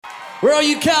Where are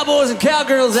you cowboys and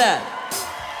cowgirls at?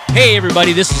 Hey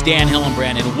everybody, this is Dan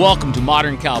Hillenbrand, and welcome to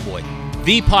Modern Cowboy,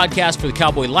 the podcast for the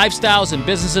cowboy lifestyles and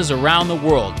businesses around the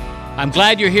world. I'm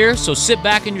glad you're here, so sit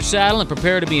back in your saddle and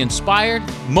prepare to be inspired,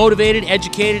 motivated,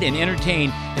 educated, and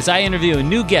entertained as I interview a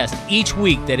new guest each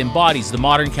week that embodies the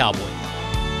modern cowboy.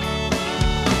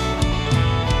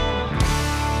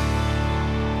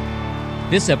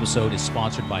 This episode is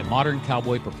sponsored by Modern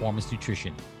Cowboy Performance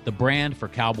Nutrition, the brand for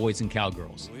cowboys and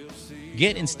cowgirls.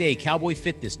 Get and stay cowboy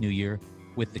fit this new year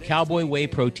with the Cowboy Whey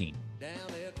protein.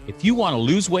 If you want to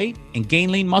lose weight and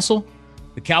gain lean muscle,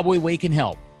 the Cowboy Whey can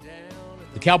help.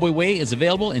 The Cowboy Whey is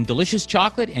available in delicious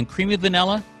chocolate and creamy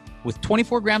vanilla with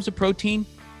 24 grams of protein,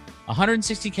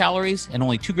 160 calories, and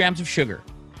only 2 grams of sugar.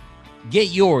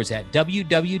 Get yours at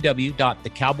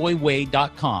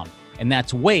www.thecowboywhey.com, and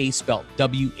that's whey spelled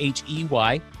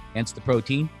W-H-E-Y, hence the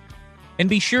protein. And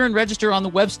be sure and register on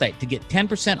the website to get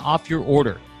 10% off your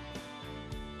order.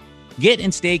 Get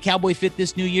and stay cowboy fit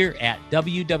this new year at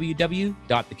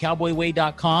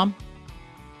www.thecowboywhey.com.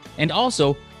 And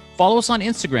also, follow us on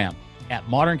Instagram at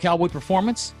Modern Cowboy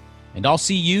Performance, and I'll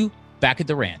see you back at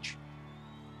the ranch.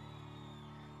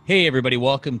 Hey, everybody.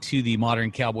 Welcome to the Modern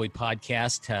Cowboy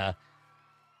Podcast.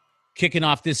 Kicking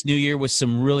off this new year with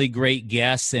some really great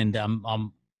guests, and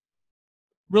I'm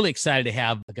really excited to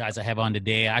have the guys I have on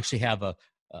today. I actually have a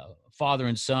father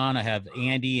and son. I have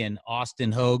Andy and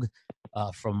Austin Hogue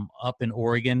from up in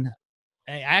Oregon.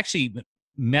 I actually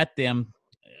met them.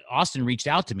 Austin reached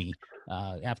out to me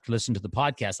after listening to the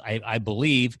podcast, I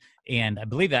believe, and I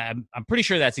believe that I'm pretty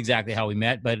sure that's exactly how we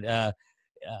met. But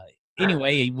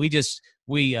anyway, we messaged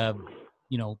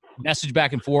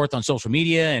back and forth on social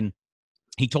media, and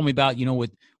he told me about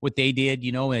what they did,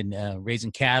 and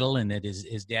raising cattle, and that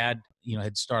his dad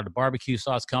had started a barbecue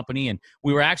sauce company, and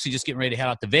we were actually just getting ready to head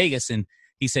out to Vegas, and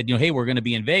he said, hey, we're going to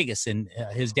be in Vegas, and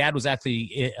his dad was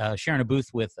actually sharing a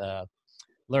booth with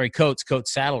Larry Coates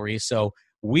Saddlery, so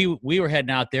we were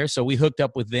heading out there, so we hooked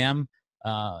up with them,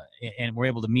 and were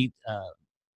able to meet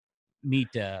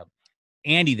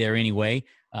Andy there anyway.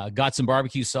 Got some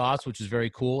barbecue sauce, which is very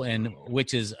cool, and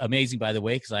which is amazing, by the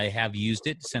way, because I have used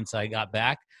it since I got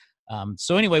back.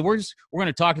 So anyway, we're going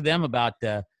to talk to them about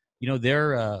their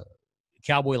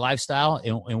cowboy lifestyle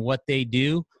and what they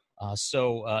do.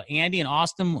 So Andy and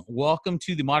Austin, welcome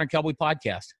to the Modern Cowboy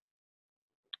Podcast.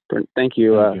 Thank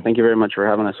you. Thank you very much for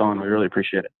having us on. We really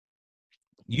appreciate it.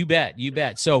 You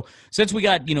bet. So since we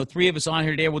got three of us on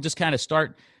here today, we'll just kind of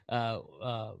start with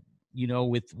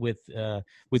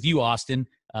you, Austin.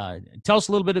 Tell us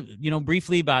a little bit of,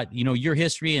 briefly about, your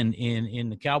history in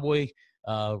the cowboy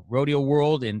rodeo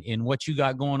world and what you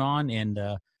got going on, and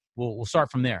we'll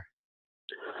start from there.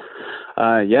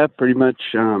 Yeah, pretty much.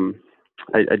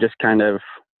 I just kind of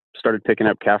started picking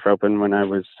up calf roping when I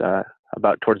was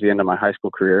about towards the end of my high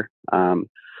school career. Kind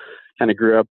of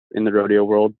grew up in the rodeo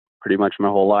world pretty much my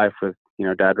whole life with,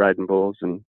 dad riding bulls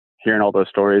and hearing all those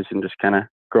stories, and just kind of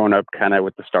growing up kind of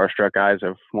with the starstruck eyes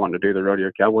of wanting to do the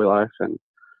rodeo cowboy life.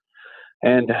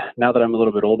 And now that I'm a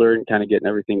little bit older and kind of getting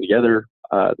everything together,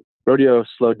 rodeo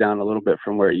slowed down a little bit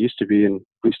from where it used to be. And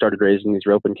we started raising these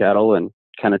roping cattle and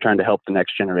kind of trying to help the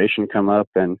next generation come up,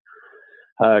 and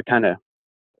kind of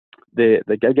I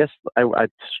guess I'm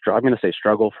going to say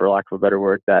struggle, for lack of a better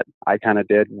word, that I kind of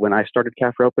did when I started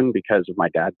calf roping because of my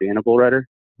dad being a bull rider.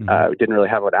 We didn't really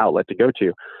have an outlet to go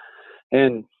to.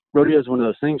 And rodeo is one of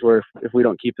those things where if we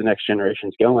don't keep the next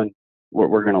generations going,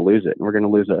 we're going to lose it. And we're going to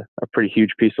lose a pretty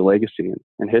huge piece of legacy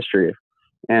and history.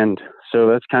 And so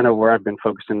that's kind of where I've been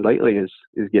focusing lately is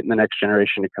getting the next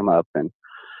generation to come up and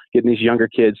getting these younger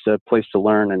kids a place to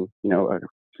learn, and,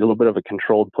 a little bit of a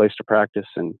controlled place to practice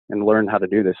and learn how to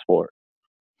do this sport.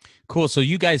 Cool. So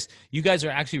you guys are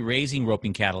actually raising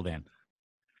roping cattle then?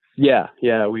 Yeah.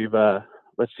 We've,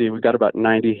 let's see, we've got about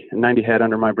 90 head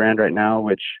under my brand right now,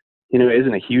 which,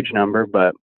 isn't a huge number,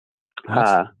 but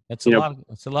that's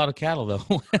a lot of cattle though.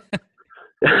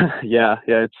 Yeah.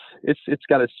 It's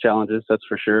got its challenges, that's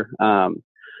for sure.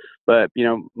 But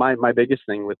my biggest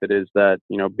thing with it is that,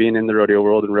 being in the rodeo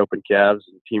world and roping calves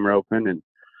and team roping and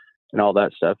all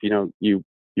that stuff, you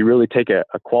really take a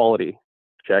quality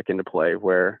check into play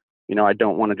where, I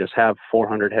don't want to just have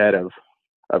 400 head of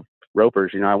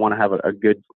ropers. I want to have a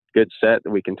good set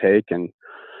that we can take, and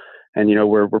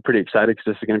we're pretty excited because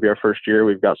this is going to be our first year.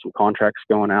 We've got some contracts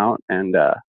going out, and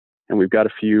we've got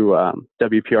a few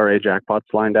WPRA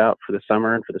jackpots lined out for the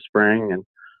summer and for the spring, and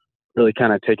really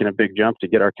kind of taking a big jump to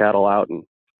get our cattle out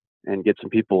and get some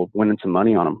people winning some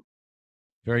money on them.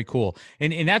 Very cool.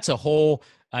 And that's a whole,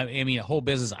 a whole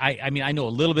business. I know a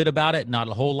little bit about it, not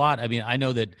a whole lot. I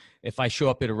know that if I show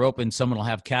up at a rope and someone will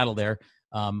have cattle there,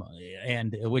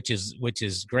 and which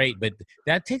is great. But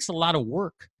that takes a lot of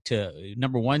work to,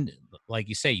 number one, like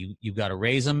you say, you've got to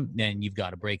raise them, then you've got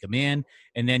to break them in,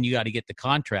 and then you got to get the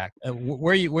contract.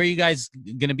 Where are you guys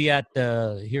going to be at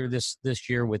here this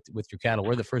year with your cattle?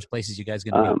 Where are the first places you guys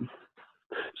going to be?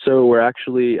 So we're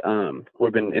actually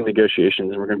we've been in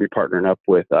negotiations, and we're going to be partnering up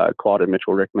with Claude and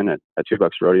Mitchell Rickman at Two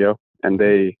Bucks Rodeo, and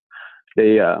they've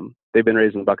been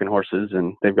raising bucking horses,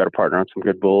 and they've got a partner on some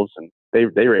good bulls, and they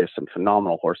raise some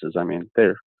phenomenal horses. I mean,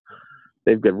 they've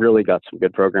really got some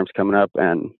good programs coming up,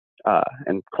 and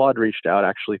Claude reached out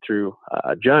actually through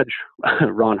a judge.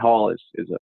 Ron Hall is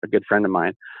a good friend of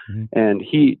mine, and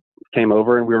he came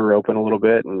over and we were roping a little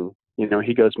bit, and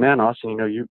he goes, "Man, Austin,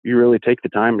 you really take the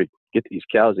time to get these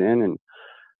cows in, and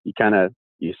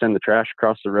you send the trash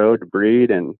across the road to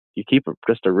breed, and you keep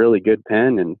just a really good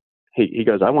pen." And he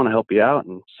goes, "I want to help you out."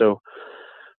 And so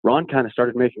Ron kind of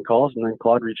started making calls, and then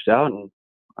Claude reached out, and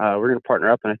we're going to partner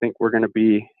up. And I think we're going to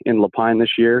be in La Pine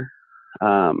this year.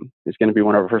 It's going to be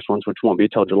one of our first ones, which won't be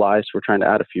till July. So we're trying to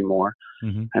add a few more.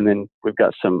 And then we've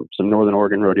got some Northern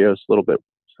Oregon rodeos, a little bit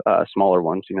smaller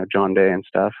ones, John Day and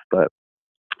stuff. But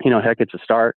heck, it's a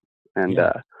start. And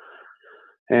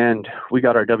and we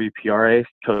got our WPRA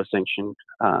co-sanctioned.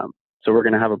 So we're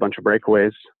going to have a bunch of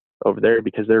breakaways over there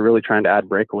because they're really trying to add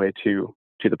breakaway to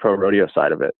the pro rodeo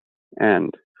side of it.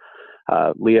 And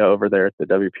Leah over there at the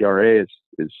WPRA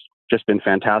is just been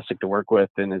fantastic to work with,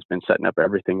 and has been setting up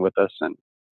everything with us. And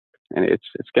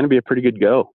it's going to be a pretty good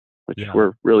go, which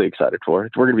we're really excited for.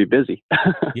 We're going to be busy.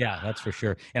 Yeah, that's for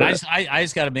sure. And I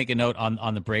just got to make a note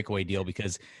on the breakaway deal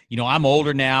because, I'm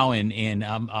older now and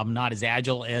I'm not as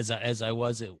agile as I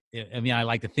was. I mean, I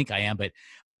like to think I am, but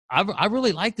I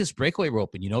really like this breakaway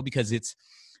roping, because it's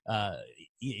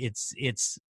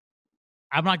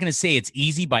I'm not going to say it's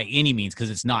easy by any means, because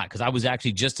it's not. Because I was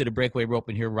actually just at a breakaway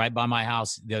roping here right by my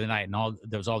house the other night, and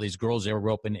there was all these girls there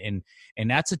roping, and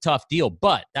that's a tough deal.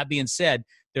 But that being said,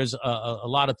 there's a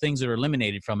lot of things that are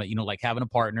eliminated from it. Like having a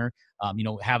partner,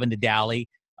 having to dally.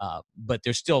 But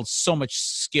there's still so much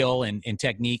skill and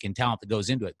technique and talent that goes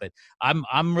into it. But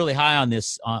I'm really high on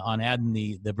this on adding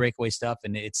the breakaway stuff,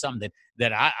 and it's something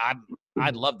that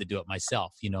I'd love to do it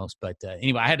myself. But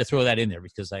anyway, I had to throw that in there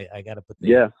because I got to put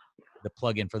the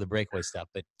plug in for the breakaway stuff.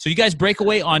 But so you guys break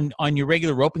away on your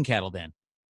regular roping cattle then?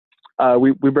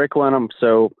 We break away on them.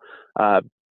 So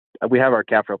we have our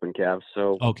calf roping calves.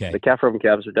 So the calf roping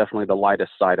calves are definitely the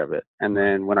lightest side of it. And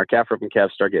then when our calf roping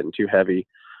calves start getting too heavy,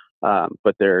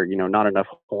 but they're not enough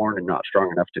horn and not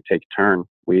strong enough to take a turn,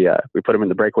 we put them in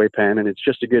the breakaway pen, and it's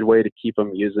just a good way to keep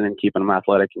them using and keeping them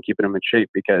athletic and keeping them in shape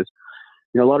because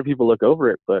a lot of people look over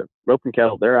it, but roping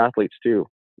cattle, they're athletes too.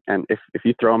 And if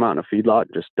you throw them out in a feedlot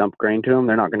and just dump grain to them,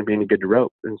 they're not going to be any good to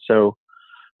rope. And so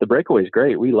the breakaway is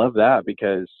great. We love that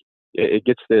because it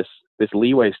gets this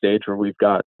leeway stage where we've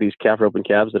got these calf roping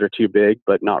calves that are too big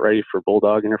but not ready for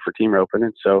bulldogging or for team roping.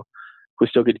 And so we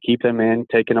still get to keep them in,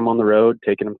 taking them on the road,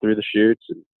 taking them through the chutes,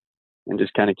 and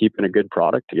just kind of keeping a good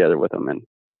product together with them. And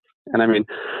I mean,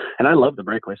 and I love the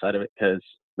breakaway side of it because,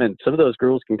 man, some of those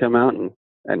girls can come out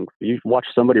and you watch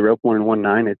somebody rope 1 in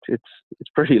 1.9. It's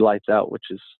pretty lights out, which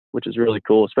is really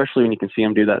cool, especially when you can see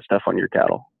them do that stuff on your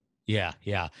cattle. Yeah.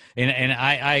 And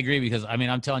I agree because, I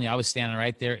mean, I'm telling you, I was standing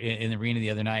right there in the arena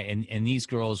the other night, and these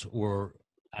girls were,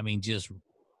 I mean, just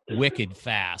wicked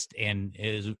fast, and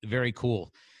it was very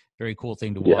cool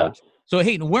thing to watch. So,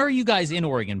 Hayden, where are you guys in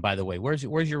Oregon, by the way? Where's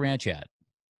your ranch at?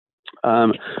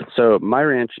 So my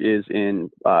ranch is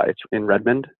it's in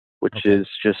Redmond, which is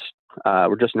just,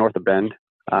 we're just north of Bend.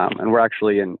 And we're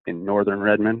actually in northern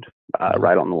Redmond,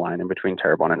 right on the line in between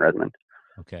Terrebonne and Redmond.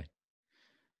 Okay.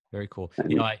 Very cool.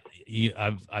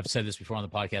 I've said this before on the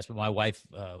podcast, but my wife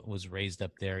was raised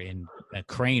up there in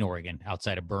Crane, Oregon,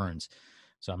 outside of Burns.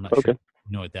 So I'm not sure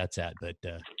you know what that's at, but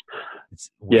it's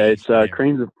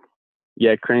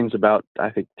Crane's about, I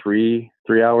think, three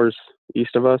hours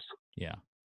east of us. Yeah.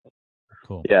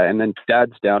 Cool. Yeah, and then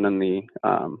Dad's down in the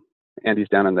Andy's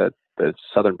down in the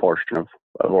southern portion of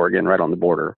Oregon, right on the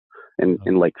border in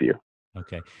Lakeview.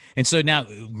 Okay. And so now,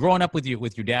 growing up with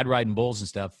your dad riding bulls and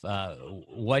stuff,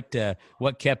 what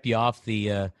kept you off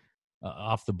the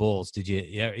bulls? Did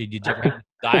you ever have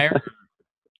desire?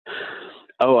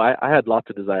 Oh, I had lots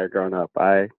of desire growing up.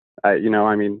 I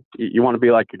mean, you want to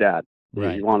be like your dad.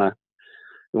 Right. You want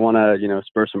to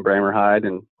spur some Bramer hide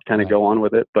and kind of go on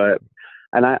with it.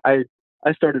 And I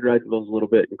started riding bulls a little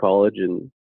bit in college, and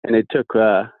it took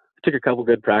a couple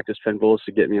good practice pen bulls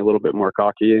to get me a little bit more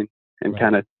cocky and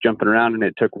kind of jumping around. And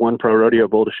it took one pro rodeo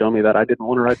bull to show me that I didn't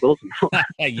want to ride bulls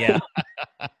anymore. Yeah.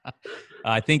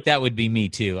 I think that would be me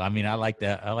too. I mean, I like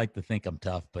to think I'm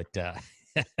tough, but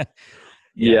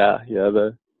Yeah.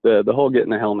 The whole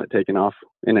getting the helmet taken off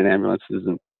in an ambulance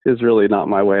is really not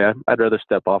my way. I'd rather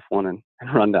step off one and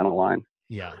run down a line.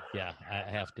 Yeah, I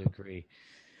have to agree.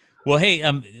 Well,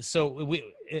 hey, so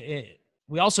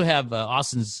we also have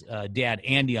Austin's dad,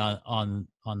 Andy, on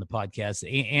the podcast.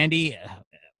 Andy,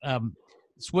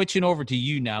 switching over to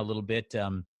you now a little bit.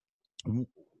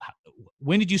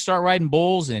 When did you start riding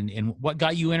bulls, and what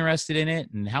got you interested in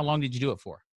it, and how long did you do it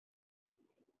for?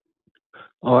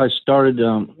 Oh, I started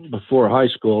before high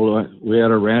school. We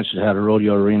had a ranch that had a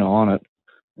rodeo arena on it,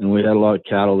 and we had a lot of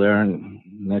cattle there. And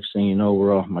next thing you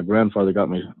know, my grandfather got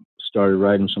me started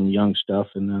riding some young stuff,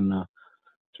 and then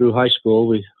through high school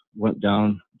we went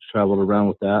down, traveled around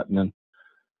with that, and then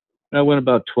I went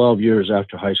about 12 years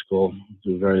after high school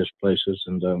to various places,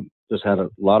 and just had a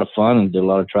lot of fun and did a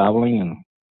lot of traveling, and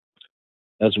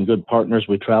had some good partners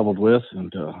we traveled with,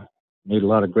 and made a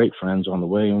lot of great friends on the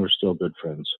way, and we're still good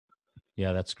friends.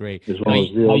 Yeah, that's great. It's one of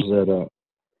those deals that.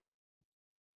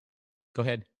 Go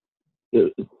ahead.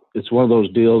 It's one of those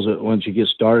deals that once you get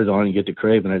started on, you get to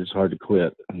craving it. It's hard to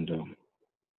quit. And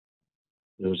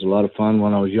it was a lot of fun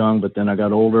when I was young, but then I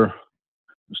got older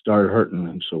and started hurting,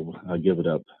 and so I give it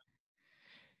up.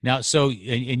 Now, so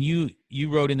and you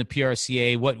rode in the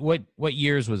PRCA. What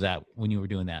years was that when you were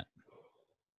doing that?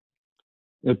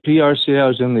 The PRCA, I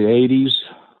was in the 80s,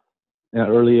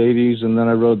 early 80s, and then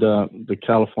I rode the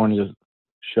California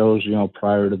shows,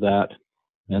 prior to that,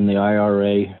 and the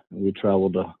IRA. We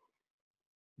traveled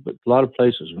but a lot of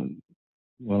places,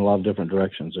 went a lot of different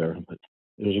directions there, but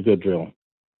it was a good drill.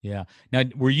 Yeah. Now,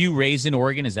 were you raised in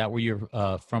Oregon? Is that where you're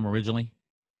from originally?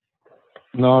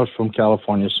 No, I was from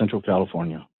California, Central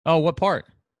California. Oh, what part?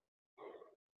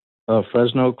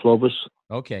 Fresno, Clovis.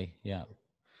 Okay, yeah.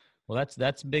 Well,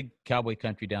 that's big cowboy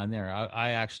country down there. I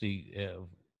actually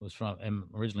am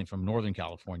originally from Northern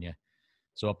California,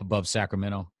 so up above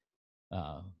Sacramento,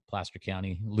 Placer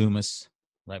County, Loomis,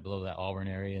 right below that Auburn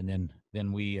area, and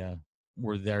then we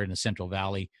were there in the Central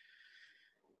Valley.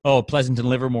 Oh, Pleasanton,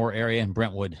 Livermore area, and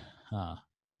Brentwood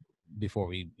before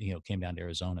we came down to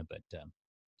Arizona. But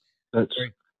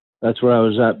that's where I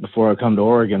was at before I come to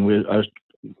Oregon. I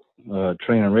was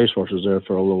training racehorses there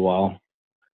for a little while,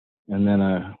 and then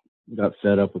I got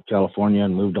fed up with California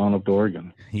and moved on up to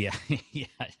Oregon. Yeah.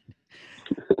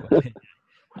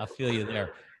 I feel you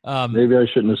there. Maybe I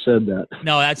shouldn't have said that.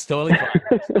 No, that's totally fine.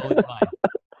 That's totally fine.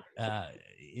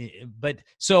 But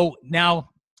so now,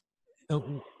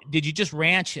 did you just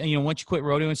ranch? Once you quit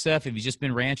rodeo and stuff, have you just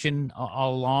been ranching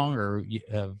all along, or is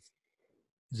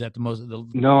that the most?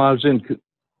 No, I was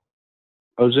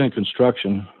in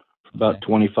construction for about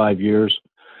 25 years,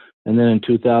 and then in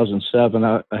 2007,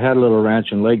 I had a little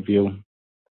ranch in Lakeview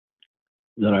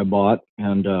that I bought,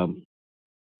 and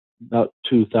about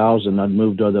 2000, I'd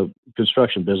moved to the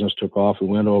construction business, took off, and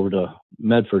went over to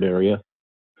Medford area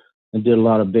and did a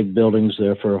lot of big buildings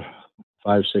there for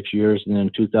 5-6 years. And then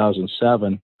in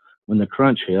 2007, when the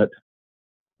crunch hit,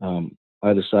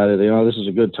 I decided, this is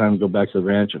a good time to go back to the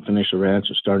ranch and finish the ranch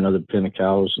and start another pen of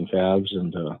cows and calves,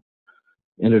 and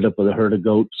ended up with a herd of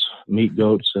goats, meat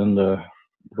goats, and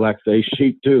black-faced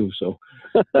sheep too. So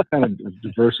kind of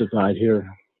diversified here.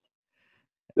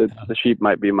 The sheep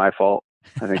might be my fault.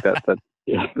 I think that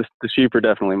yeah. The sheep are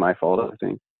definitely my fault, I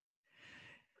think.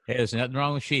 Hey, there's nothing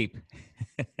wrong with sheep.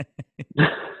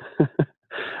 I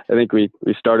think we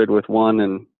started with one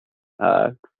and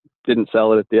didn't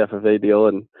sell it at the FFA deal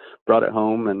and brought it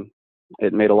home, and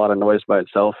it made a lot of noise by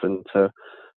itself. And so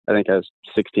I think I was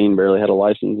 16, barely had a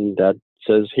license, and Dad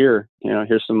says, here's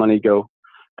some money, go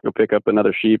pick up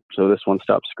another sheep. So this one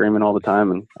stopped screaming all the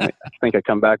time. And I think I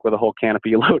come back with a whole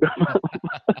canopy load of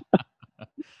them.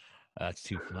 That's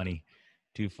too funny.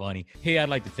 Too funny. Hey, I'd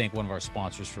like to thank one of our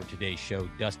sponsors for today's show,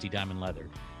 Dusty Diamond Leather.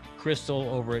 Crystal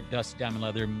over at Dusty Diamond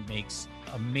Leather makes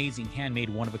amazing handmade,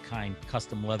 one-of-a-kind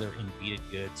custom leather and beaded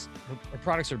goods. Her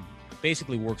products are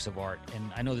basically works of art,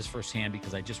 and I know this firsthand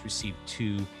because I just received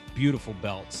 2 beautiful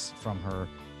belts from her.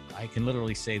 I can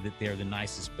literally say that they're the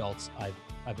nicest belts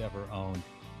I've ever owned.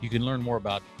 You can learn more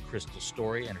about Crystal's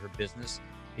story and her business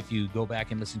if you go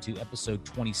back and listen to episode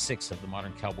 26 of the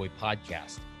Modern Cowboy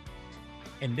Podcast.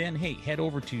 And then, hey, head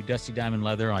over to Dusty Diamond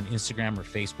Leather on Instagram or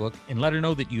Facebook and let her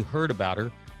know that you heard about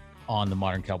her on the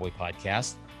Modern Cowboy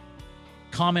Podcast.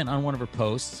 Comment on one of her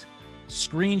posts,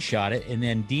 screenshot it, and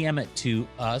then DM it to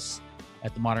us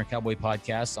at the Modern Cowboy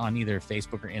Podcast on either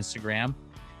Facebook or Instagram.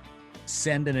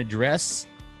 Send an address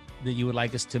that you would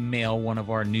like us to mail one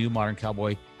of our new Modern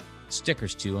Cowboy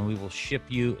stickers to, and we will ship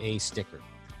you a sticker.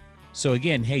 So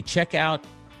again, hey, check out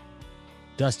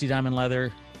Dusty Diamond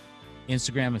Leather,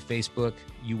 Instagram and Facebook.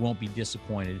 You won't be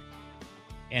disappointed.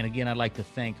 And again, I'd like to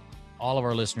thank all of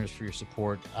our listeners for your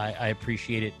support. I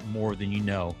appreciate it more than you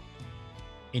know.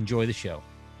 Enjoy the show.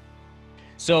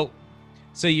 So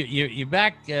you're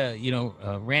back,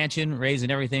 ranching,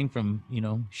 raising everything from,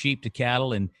 sheep to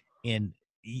cattle, and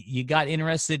you got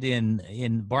interested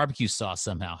in barbecue sauce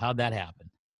somehow. How'd that happen?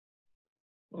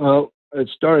 Well, it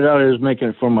started out as making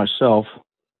it for myself,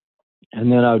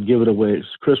 and then I would give it away as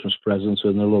Christmas presents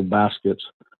in their little baskets.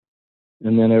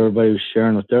 And then everybody was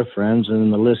sharing with their friends, and then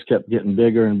the list kept getting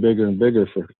bigger and bigger and bigger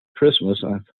for Christmas.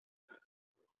 So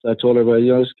I told everybody,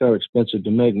 it's kind of expensive to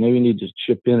make. Maybe you need to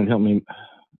chip in and help me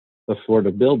afford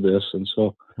to build this. And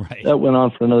so that went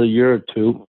on for another year or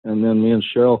two. And then me and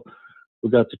Cheryl, we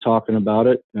got to talking about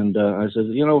it. And I said,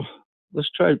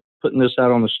 let's try putting this out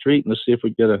on the street and let's see if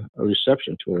we get a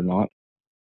reception to it or not.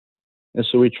 And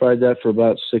so we tried that for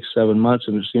about 6-7 months,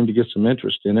 and it seemed to get some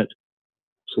interest in it.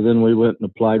 So then we went and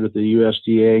applied with the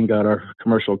USDA and got our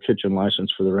commercial kitchen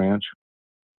license for the ranch.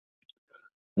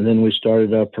 And then we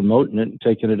started promoting it and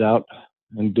taking it out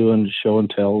and doing show and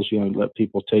tells, let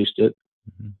people taste it.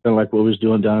 Mm-hmm. Kind of like what we was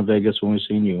doing down in Vegas when we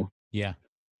seen you. Yeah.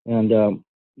 And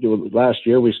last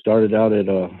year we started out at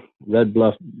a Red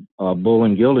Bluff bull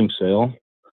and gilding sale.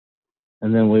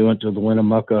 And then we went to the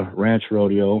Winnemucca Ranch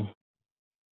Rodeo.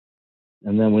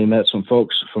 And then we met some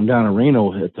folks from down in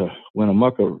Reno at the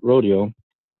Winnemucca Rodeo.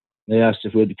 They asked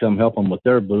if we'd come help them with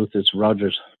their booth. It's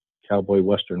Rogers Cowboy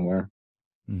Western Wear.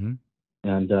 Mm-hmm.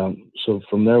 And so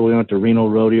from there, we went to Reno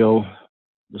Rodeo,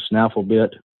 the Snaffle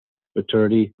Bit,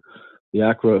 Baturdi, the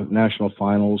Accra National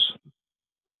Finals.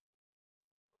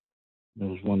 There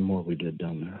was one more we did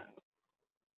down there.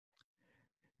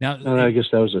 Now, I guess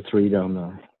that was a 3 down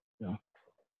there. Yeah.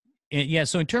 Yeah.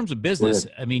 So in terms of business,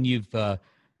 I mean, you've,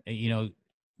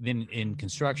 been in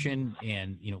construction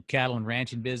and, cattle and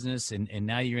ranching business, and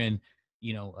now you're in,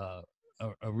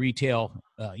 a retail,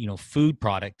 food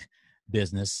product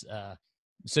business.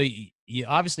 So you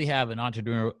obviously have an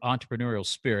entrepreneurial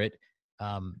spirit.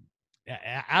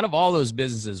 Out of all those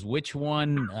businesses, which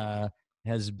one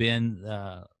has been,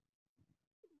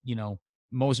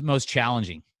 most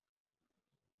challenging?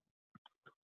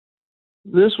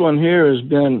 This one here has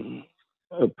been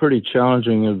a pretty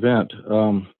challenging event.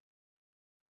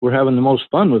 We're having the most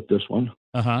fun with this one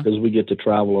because we get to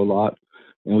travel a lot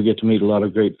and we get to meet a lot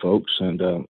of great folks. And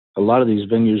a lot of these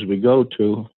venues we go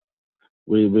to,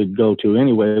 we would go to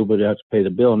anyway, but have to pay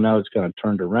the bill. Now it's kind of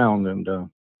turned around, and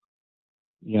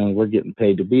we're getting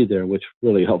paid to be there, which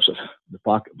really helps the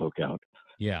pocketbook out.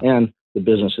 Yeah. And the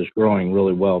business is growing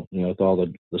really well, with all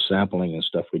the sampling and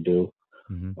stuff we do.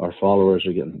 Mm-hmm. Our followers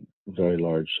are getting very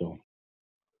large, so.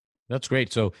 That's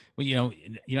great. So, you don't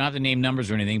have to name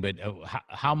numbers or anything, but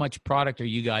how much product are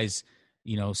you guys,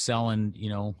 selling,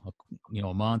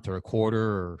 a month or a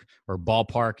quarter or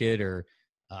ballpark it or?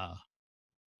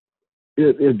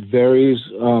 It varies.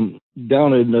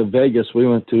 Down in Vegas, we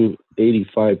went to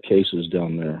 85 cases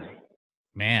down there.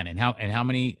 Man, and how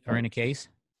many are in a case?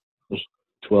 There's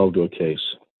 12 to a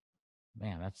case.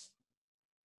 Man,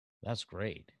 that's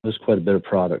great. That's quite a bit of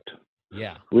product.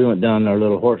 Yeah. We went down in our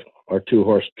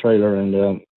 2-horse trailer,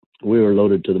 and we were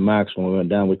loaded to the max when we went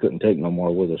down. We couldn't take no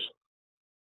more with us.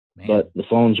 Man. But the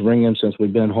phone's ringing since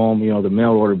we've been home. The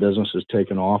mail order business has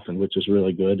taken off, and which is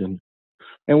really good. And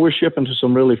we're shipping to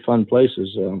some really fun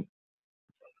places.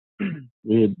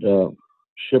 We had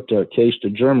shipped a case to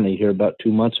Germany here about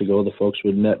 2 months ago. The folks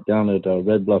we'd met down at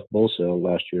Red Bluff Bull Sale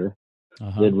last year.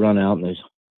 They'd run out, and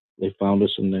they found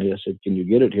us, and they said, "Can you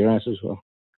get it here?" I said, "Well,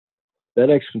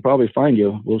 FedEx can probably find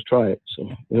you. We'll try it." So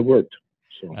it worked.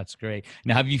 So that's great.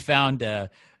 Now, have you found that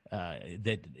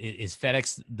is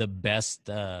FedEx the best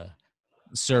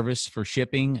service for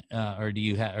shipping, or do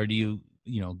you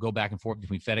go back and forth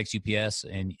between FedEx, UPS,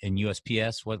 and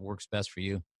USPS? What works best for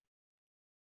you?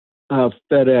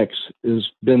 FedEx has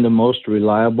been the most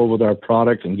reliable with our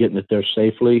product and getting it there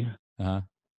safely.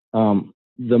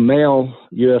 The mail,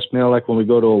 U.S. mail, like when we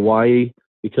go to Hawaii,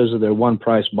 because of their one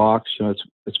price box,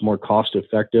 it's more cost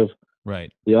effective.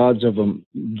 Right. The odds of them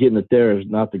getting it there is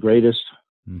not the greatest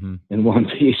in one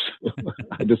piece.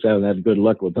 I just haven't had good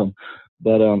luck with them.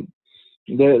 But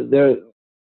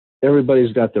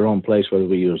everybody's got their own place whether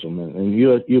we use them. And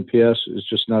UPS is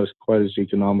just not quite as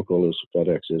economical as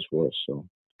FedEx is for us. So.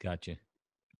 Gotcha.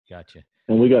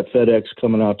 And we got FedEx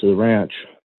coming out to the ranch,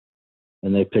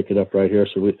 and they pick it up right here.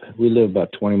 So we live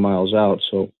about 20 miles out,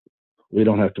 so we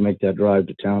don't have to make that drive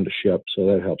to town to ship. So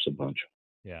that helps a bunch.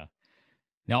 Yeah.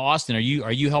 Now, Austin, are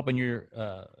you helping your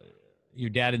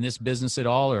dad in this business at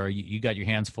all, or you got your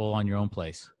hands full on your own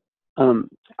place?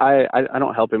 I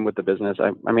don't help him with the business.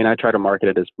 I mean, I try to market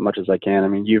it as much as I can. I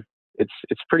mean,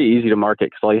 it's pretty easy to market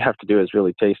because all you have to do is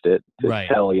really taste it to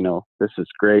tell, this is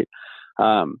great.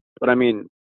 But I mean,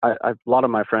 a lot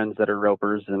of my friends that are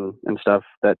ropers and stuff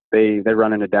that they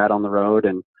run into Dad on the road,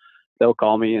 and they'll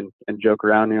call me and joke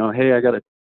around, hey, I got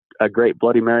a great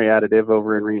Bloody Mary additive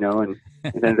over in Reno, and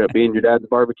it ended up being your dad's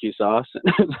barbecue sauce.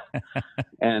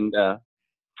 and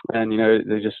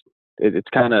they just,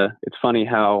 it's funny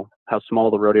how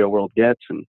small the rodeo world gets,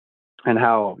 and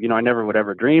how, I never would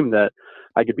ever dream that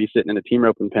I could be sitting in a team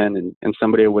roping pen and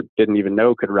somebody didn't even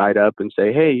know could ride up and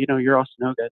say, hey, you're Austin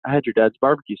Hogue. I had your dad's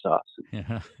barbecue sauce.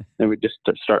 Yeah. And we'd just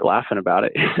start laughing about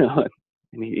it.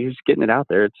 And he was getting it out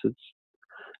there.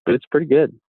 But it's pretty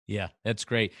good. Yeah, that's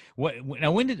great.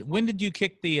 Now, when did you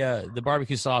kick the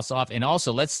barbecue sauce off? And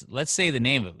also, let's say the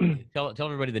name of it. Tell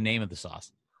everybody the name of the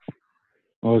sauce.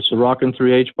 Oh, it's the Rockin'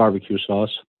 3H barbecue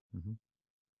sauce.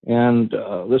 Mm-hmm. And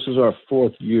this is our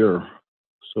 4th year,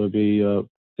 so it'd be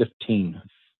 15.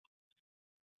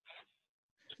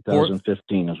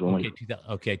 2015 is when we.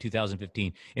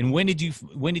 2015. And when did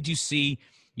you see?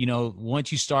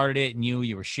 Once you started it and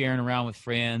you were sharing around with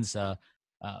friends.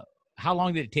 How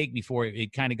long did it take before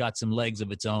it kind of got some legs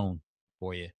of its own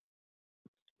for you?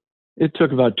 It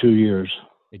took about 2 years.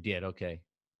 It did. Okay.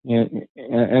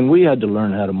 And we had to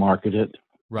learn how to market it,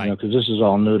 right? Because this is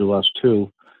all new to us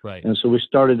too. Right. And so we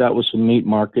started out with some meat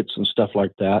markets and stuff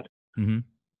like that. Mm-hmm.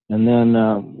 And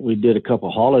then we did a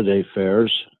couple holiday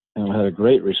fairs, and we had a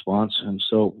great response. And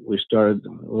so we started,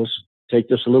 let's take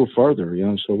this a little further,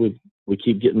 So we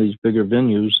keep getting these bigger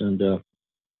venues, and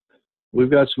we've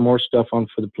got some more stuff on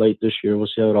for the plate this year. We'll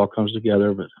see how it all comes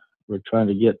together, but we're trying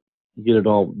to get it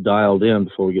all dialed in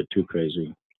before we get too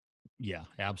crazy. Yeah,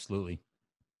 absolutely.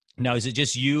 Now, is it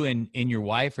just you and your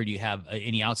wife, or do you have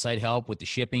any outside help with the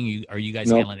shipping? Are you guys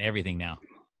handling everything now?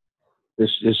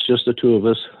 It's just the two of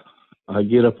us. I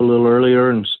get up a little earlier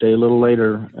and stay a little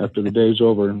later after the day's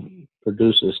over and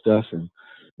produce this stuff. And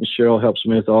Cheryl helps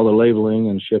me with all the labeling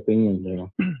and shipping and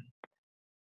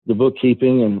the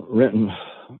bookkeeping and renting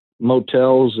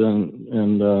motels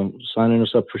and signing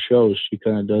us up for shows. She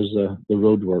kind of does the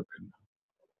road work,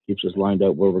 keeps us lined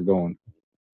up where we're going.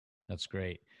 That's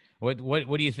great. What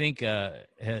do you think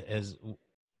has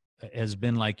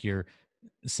been like your,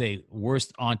 say,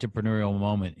 worst entrepreneurial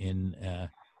moment in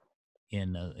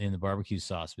the barbecue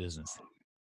sauce business?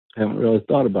 I haven't really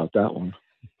thought about that one.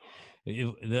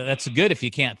 That's good if you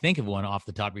can't think of one off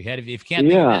the top of your head. If you can't,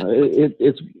 think of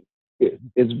that,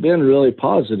 it's been really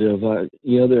positive.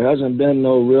 There hasn't been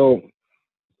no real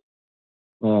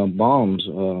bombs.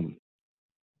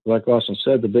 Like Austin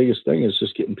said, the biggest thing is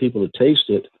just getting people to taste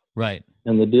it. Right.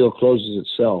 And the deal closes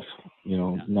itself.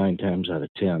 9 times out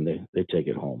of 10, they take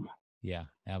it home. Yeah,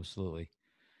 absolutely.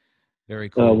 Very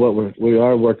cool. What we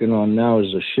are working on now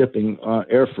is the shipping,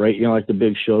 air freight. Like the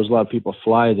big shows, a lot of people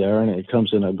fly there, and it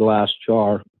comes in a glass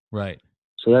jar. Right.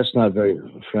 So that's not very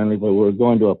friendly. But we're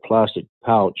going to a plastic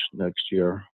pouch next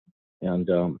year, and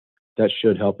that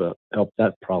should help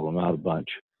that problem out a bunch.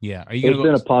 Yeah. Are you? It's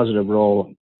been a positive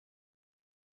role.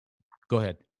 Go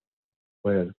ahead.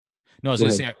 Go ahead. No, I was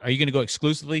going to say, are you going to go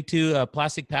exclusively to a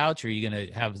plastic pouch, or are you going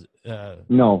to have?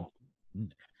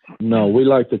 No, we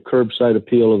like the curbside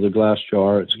appeal of the glass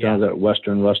jar. It's kind of that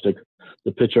Western rustic,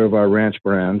 the picture of our ranch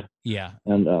brand. Yeah.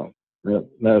 And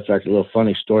matter of fact, a little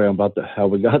funny story about how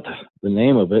we got the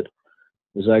name of it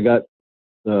is I got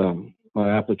my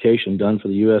application done for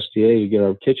the USDA to get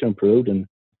our kitchen approved, and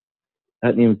I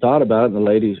hadn't even thought about it. And the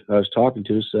lady I was talking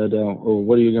to said, well,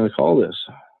 what are you going to call this?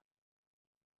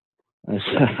 I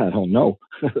said, I don't know.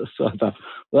 So I thought,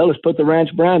 well, let's put the ranch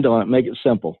brand on it, make it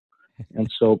simple. And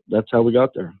so that's how we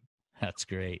got there. That's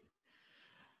great.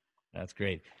 That's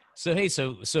great. So, hey,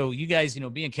 so you guys,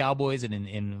 being cowboys and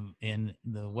in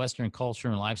the Western culture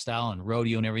and lifestyle and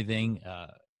rodeo and everything,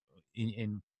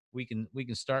 and we can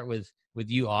start with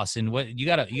you, Austin. What you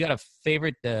got a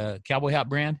favorite cowboy hat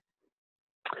brand?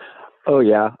 Oh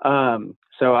yeah.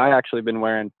 So I actually been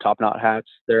wearing Top Knot hats.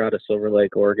 They're out of Silver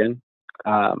Lake, Oregon.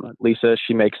 Lisa,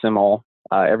 she makes them all.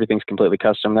 Everything's completely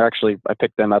custom. I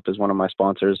picked them up as one of my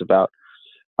sponsors about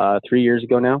 3 years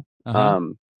ago now. Uh-huh.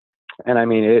 And I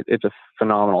mean, it's a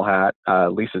phenomenal hat.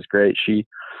 Lisa's great. She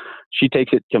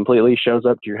takes it completely, shows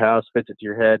up to your house, fits it to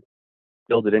your head,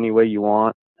 build it any way you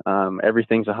want.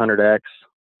 Everything's 100X.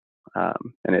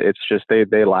 And it's just,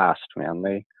 they last, man.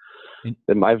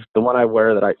 The one I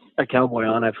wear that I cowboy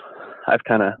on, I've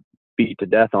kind of beat to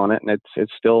death on it, and it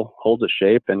still holds its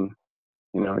shape, and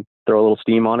throw a little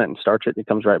steam on it and starch it, and it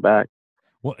comes right back.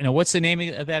 Now, what's the name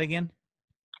of that again?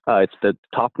 It's the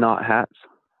Top Knot hats.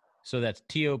 So that's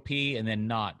TOP and then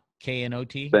knot,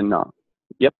 KNOT? Then knot.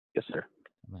 Yep. Yes, sir.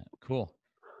 Cool.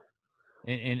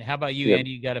 And how about you, Yep.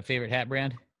 Andy? You got a favorite hat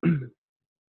brand?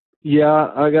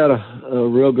 Yeah, I got a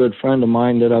real good friend of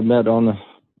mine that I met on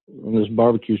this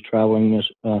barbecues traveling. His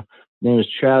name is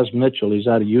Chaz Mitchell. He's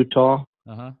out of Utah,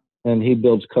 and he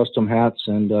builds custom hats,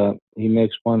 and he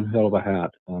makes one hell of a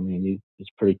hat. I mean, it's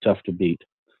pretty tough to beat.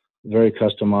 Very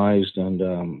customized,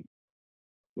 and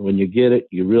when you get it,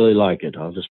 you really like it.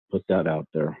 I'll just put that out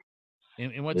there.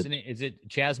 And what's the name? Is it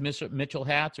Chaz Mitchell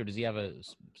hats, or does he have a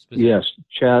specific? Yes,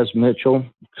 Chaz Mitchell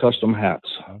Custom Hats.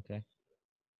 Okay,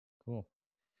 cool.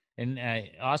 And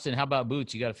Austin, how about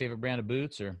boots? You got a favorite brand of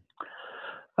boots, or?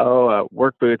 Oh,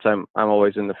 work boots. I'm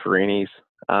always in the Ferrinis.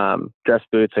 Dress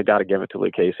boots, I got to give it to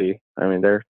Lucchese. I mean,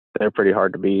 they're pretty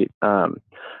hard to beat. I'm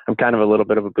kind of a little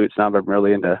bit of a boot snob.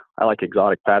 I like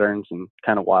exotic patterns and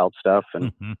kind of wild stuff.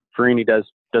 And Ferrini does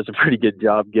a pretty good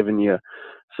job giving you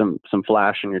some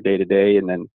flash in your day to day. And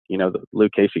then, the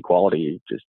Lucchese quality,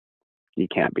 you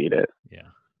can't beat it. Yeah,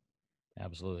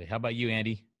 absolutely. How about you,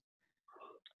 Andy?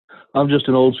 I'm just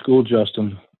an old school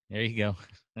Justin. There you go.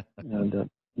 And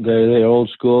they're old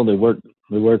school. They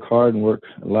work hard and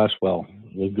last well.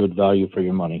 They're good value for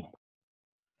your money.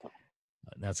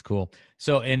 That's cool.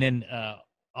 So, and then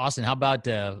Austin, how about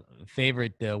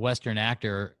favorite Western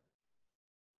actor?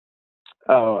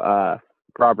 Oh,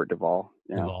 Robert Duvall.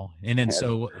 Yeah. Duvall. And then,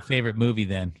 so favorite movie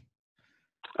then?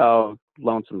 Oh,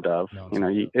 Lonesome Dove.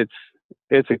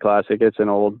 It's a classic. It's an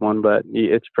old one, but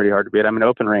it's pretty hard to beat. I mean,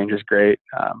 Open Range is great.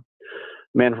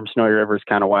 Man from Snowy River is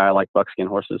kind of why I like buckskin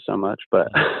horses so much, but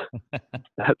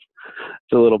it's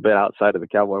a little bit outside of the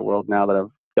cowboy world now that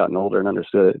I've gotten older and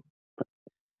understood it.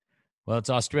 Well, it's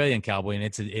Australian Cowboy, and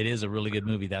it is a really good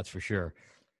movie, that's for sure.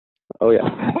 Oh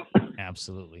yeah,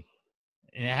 absolutely.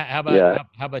 And how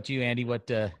about you, Andy?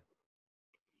 What?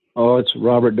 Oh, it's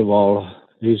Robert Duvall.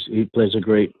 He plays a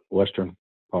great Western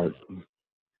part,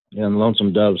 and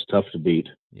Lonesome Dove's tough to beat.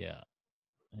 Yeah,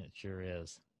 it sure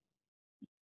is.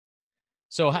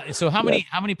 So how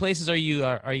many places are you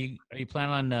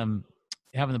planning on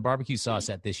having the barbecue sauce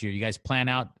at this year? You guys plan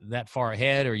out that far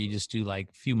ahead, or you just do like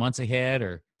a few months ahead,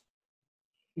 or?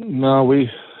 No, we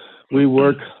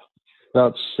work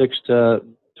about 6 to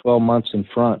 12 months in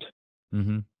front,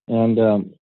 and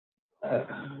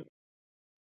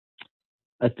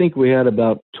I think we had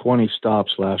about 20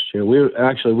 stops last year. We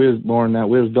was more than that.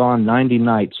 We was gone 90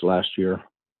 nights last year.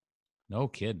 No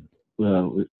kidding.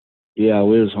 Yeah,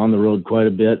 we was on the road quite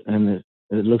a bit, and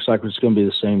it looks like it's going to be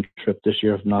the same trip this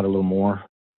year, if not a little more.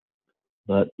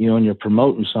 But when you're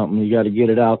promoting something, you got to get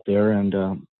it out there, and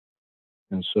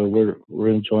so we're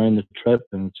enjoying the trip,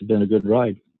 and it's been a good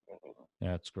ride.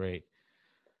 Yeah, that's great.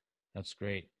 That's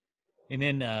great. And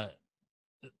then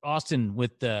Austin,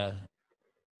 with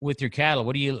your cattle,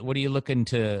 what are you looking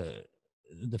to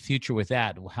the future with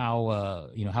that? How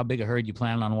how big a herd you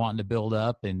plan on wanting to build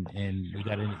up, and you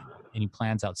got any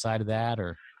plans outside of that,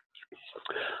 or?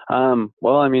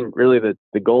 Well, I mean, really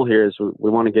the goal here is we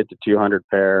want to get to 200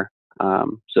 pair,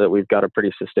 so that we've got a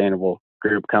pretty sustainable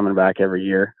group coming back every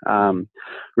year.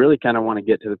 Really kind of want to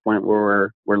get to the point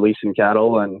where we're leasing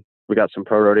cattle, and we got some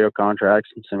pro rodeo contracts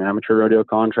and some amateur rodeo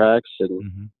contracts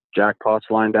and jackpots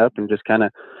lined up, and just kind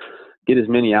of get as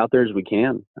many out there as we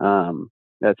can.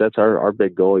 That's our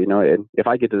big goal. And if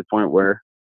I get to the point where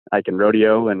I can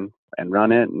rodeo and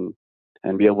run it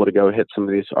and be able to go hit some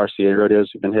of these RCA rodeos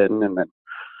we've been hitting, and then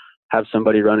have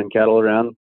somebody running cattle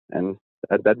around, and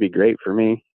that'd be great for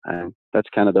me. And that's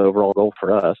kind of the overall goal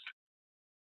for us.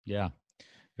 Yeah,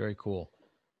 very cool.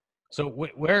 So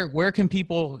where can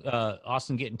people,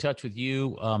 Austin, get in touch with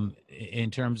you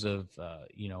in terms of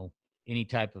any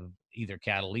type of either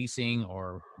cattle leasing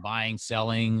or buying,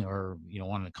 selling, or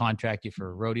wanting to contract you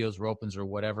for rodeos, ropings, or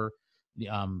whatever?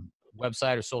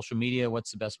 Website or social media?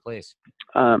 What's the best place?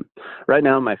 Right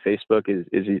now, my Facebook is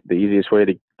the easiest way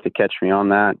to catch me on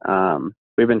that.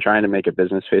 We've been trying to make a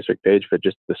business Facebook page, but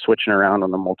just the switching around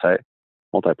on the multi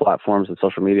platforms and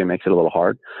social media makes it a little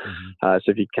hard. So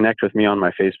if you connect with me on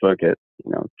my Facebook at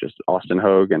just Austin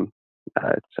Hogue, and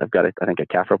I've got I think a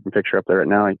calf roping picture up there right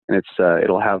now, and it's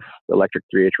it'll have Electric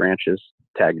 3H Ranches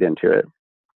tagged into it.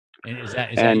 And is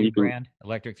that your brand,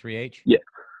 Electric 3H? Yeah.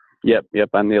 Yep.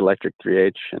 I'm the Electric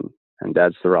 3H, and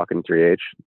Dad's the Rockin' 3H.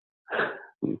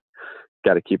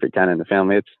 Got to keep it kind of in the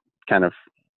family. It's kind of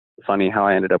funny how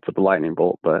I ended up with the lightning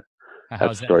bolt, but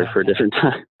that's a story for a different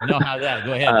time. No, how's that?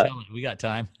 Go ahead, tell us. We got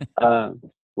time.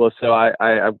 Well, so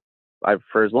I've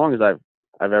for as long as I've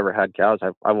ever had cows,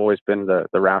 I've always been the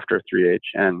Rafter 3H,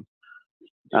 and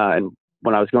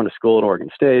when I was going to school at Oregon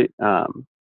State, I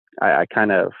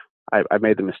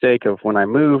made the mistake of, when I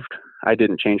moved, I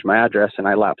didn't change my address and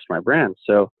I lapsed my brand.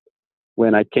 So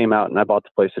when I came out and I bought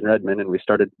the place in Redmond, and we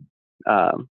started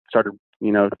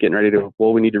getting ready to,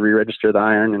 we need to re-register the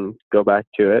iron and go back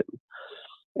to it.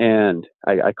 And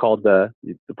I called the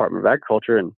Department of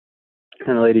Agriculture, and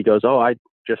the lady goes, "Oh, I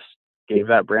just gave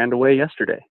that brand away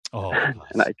yesterday." Oh, and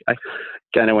I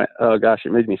kind of went, "Oh gosh,"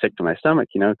 it made me sick to my stomach,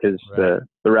 because right.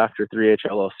 the Rafter 3H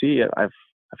LLC I've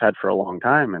had for a long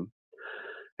time.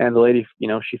 And the lady,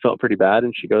 she felt pretty bad,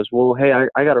 and she goes, "Well, hey,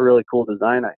 I got a really cool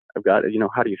design. I've got,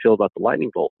 how do you feel about the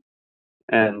lightning bolt?"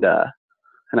 And I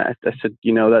said,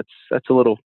 that's a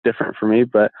little different for me,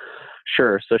 but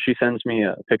sure. So she sends me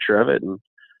a picture of it,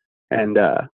 and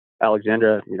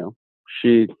Alexandra,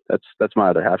 that's my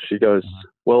other half. She goes,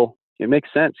 "Well, it makes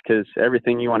sense, because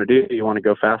everything you want to do, you want to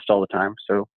go fast all the time.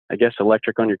 So I guess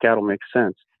electric on your cattle makes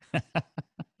sense."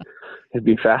 It'd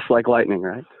be fast like lightning,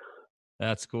 right?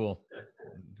 That's cool.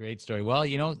 Great story. Well,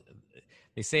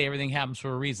 they say everything happens for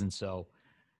a reason. So.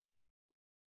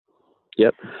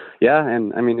 Yep. Yeah.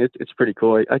 And I mean, it's pretty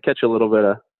cool. I catch a little bit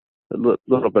of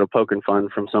poking fun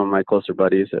from some of my closer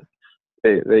buddies.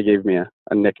 They gave me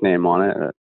a nickname on it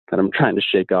that I'm trying to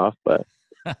shake off, but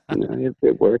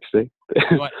it works. You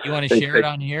want to share it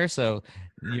on here? So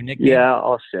your nickname? Yeah,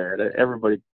 I'll share it.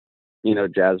 Everybody,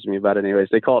 jazzes me about it anyways.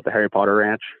 They call it the Harry Potter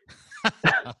Ranch.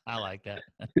 I like that.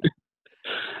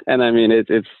 And I mean,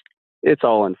 it's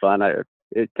all in fun.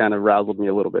 It kind of razzled me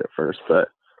a little bit at first, but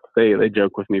they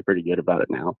joke with me pretty good about it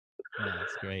now. Oh,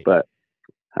 that's great. But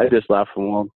I just laugh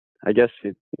and, well, I guess,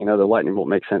 the lightning bolt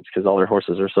makes sense, because all their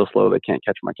horses are so slow they can't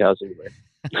catch my cows anyway.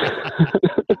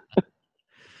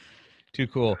 Too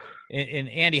cool. And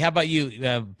Andy, how about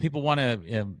you? People want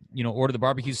to, order the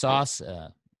barbecue sauce,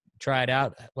 try it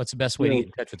out. What's the best way to get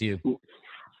in touch with you?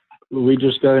 We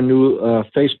just got a new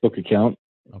Facebook account.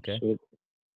 Okay. So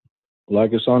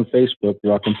like us on Facebook,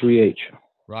 Rockin' 3H.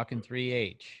 Rockin'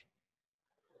 3H.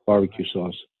 Barbecue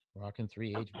sauce. Rockin'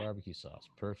 3H barbecue sauce.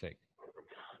 Perfect.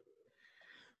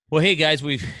 Well, hey guys,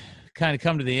 we've kind of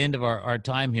come to the end of our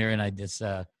time here, and I just,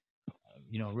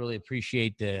 really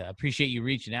appreciate you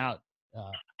reaching out,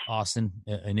 Austin,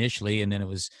 initially, and then it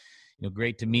was,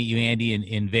 great to meet you, Andy,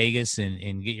 in Vegas,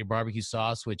 and get your barbecue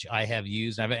sauce, which I have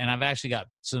used. I've actually got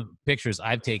some pictures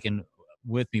I've taken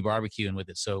with me barbecuing with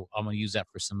it, so I'm going to use that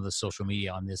for some of the social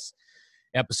media on this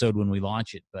episode when we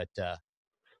launch it. But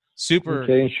super.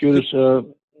 Okay, shoot us a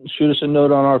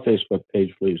note on our Facebook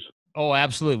page, please. Oh,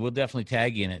 absolutely. We'll definitely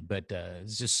tag you in it. But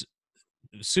it's just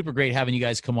super great having you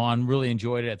guys come on. Really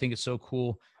enjoyed it. I think it's so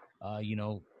cool.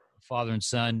 Father and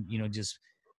son, just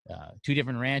two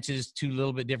different ranches, two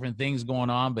little bit different things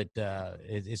going on, but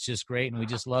it's just great. And we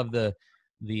just love the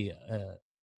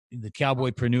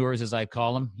cowboypreneurs, as I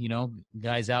call them,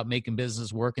 guys out making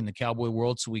business work in the cowboy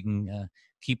world, so we can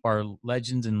keep our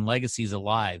legends and legacies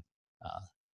alive.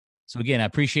 So again, I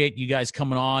appreciate you guys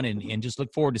coming on, and just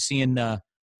look forward to seeing,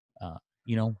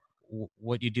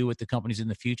 what you do with the companies in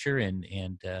the future, and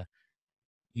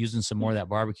using some more of that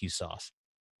barbecue sauce.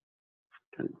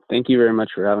 Thank you very much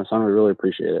for having us on. We really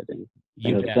appreciate it.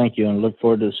 Thank you, and look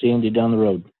forward to seeing you down the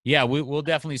road. Yeah, we'll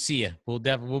definitely see you.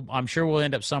 I'm sure we'll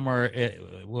end up somewhere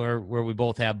where we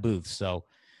both have booths. So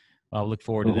I'll look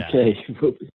forward to that. Okay,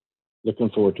 looking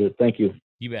forward to it. Thank you.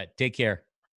 You bet. Take care.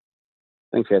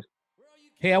 Thanks, guys.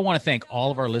 Hey, I want to thank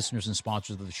all of our listeners and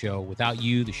sponsors of the show. Without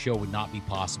you, the show would not be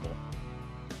possible.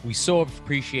 We so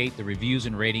appreciate the reviews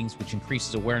and ratings, which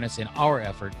increases awareness in our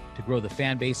effort to grow the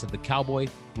fan base of the cowboy,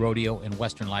 rodeo, and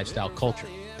Western lifestyle culture.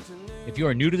 If you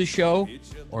are new to the show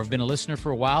or have been a listener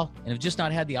for a while and have just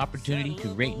not had the opportunity to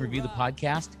rate and review the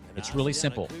podcast, it's really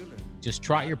simple. Just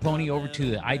trot your pony over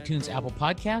to the iTunes Apple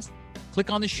Podcast,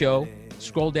 click on the show,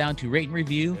 scroll down to rate and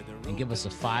review, and give us a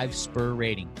 5-star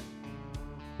rating.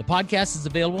 The podcast is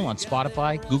available on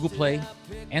Spotify, Google Play,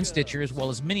 and Stitcher, as well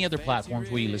as many other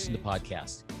platforms where you listen to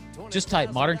podcasts. Just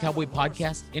type Modern Cowboy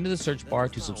Podcast into the search bar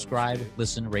to subscribe,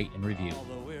 listen, rate, and review.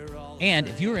 And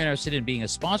if you are interested in being a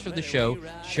sponsor of the show to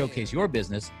showcase your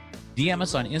business, DM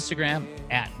us on Instagram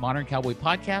at Modern Cowboy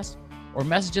Podcast, or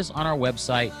message us on our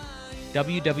website,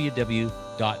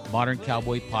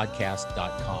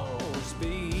 www.moderncowboypodcast.com.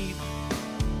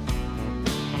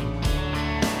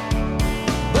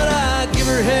 Give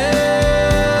her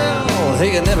hell,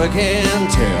 he never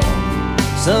can tell.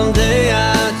 Someday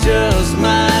I just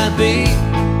might be.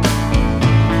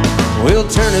 We'll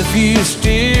turn a few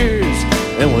steers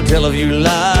and we'll tell a few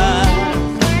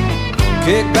lies.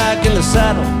 Kick back in the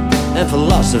saddle and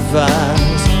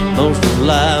philosophize. Most of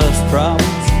life's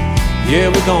problems, yeah,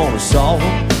 we're gonna solve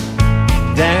them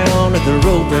down at the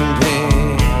roping pen.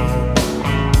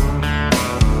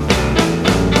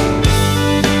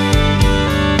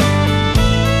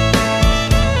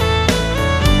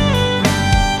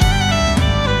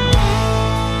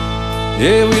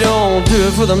 Yeah, we don't do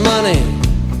it for the money.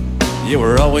 Yeah,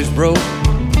 we're always broke.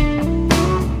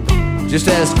 Just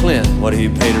ask Clint what he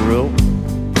paid a rope.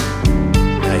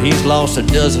 Now he's lost a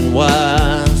dozen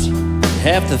wives,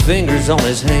 half the fingers on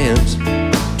his hands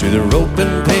to the rope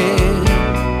and pin.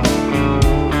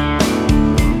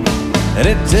 And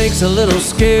it takes a little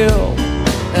skill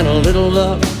and a little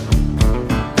luck.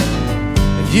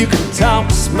 If you can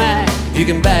talk smack, if you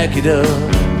can back it up.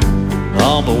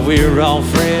 Oh, but we're all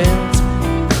friends,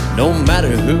 no matter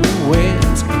who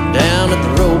wins, down at the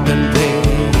rope and pin.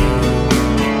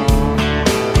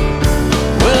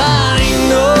 Well, I ain't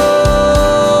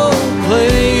no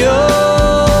player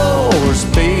or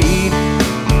speed,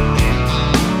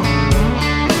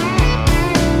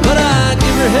 but I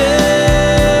give her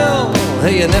hell.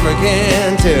 Hey, you never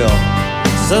can tell.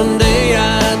 Someday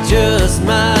I just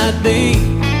might be.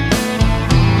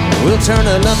 We'll turn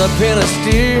another pin of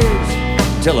steers,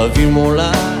 tell a few more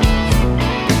lies,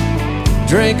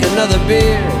 drink another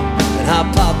beer and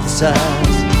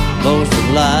hypothesize. Most of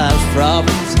life's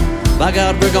problems, by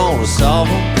God, we're gonna solve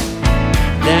them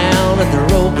down at the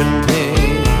rope and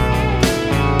pin.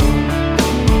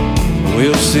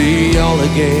 We'll see y'all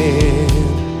again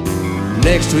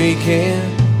next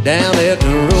weekend down at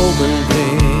the rope and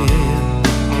pin.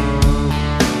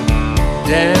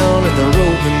 Down at the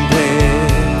rope and pin.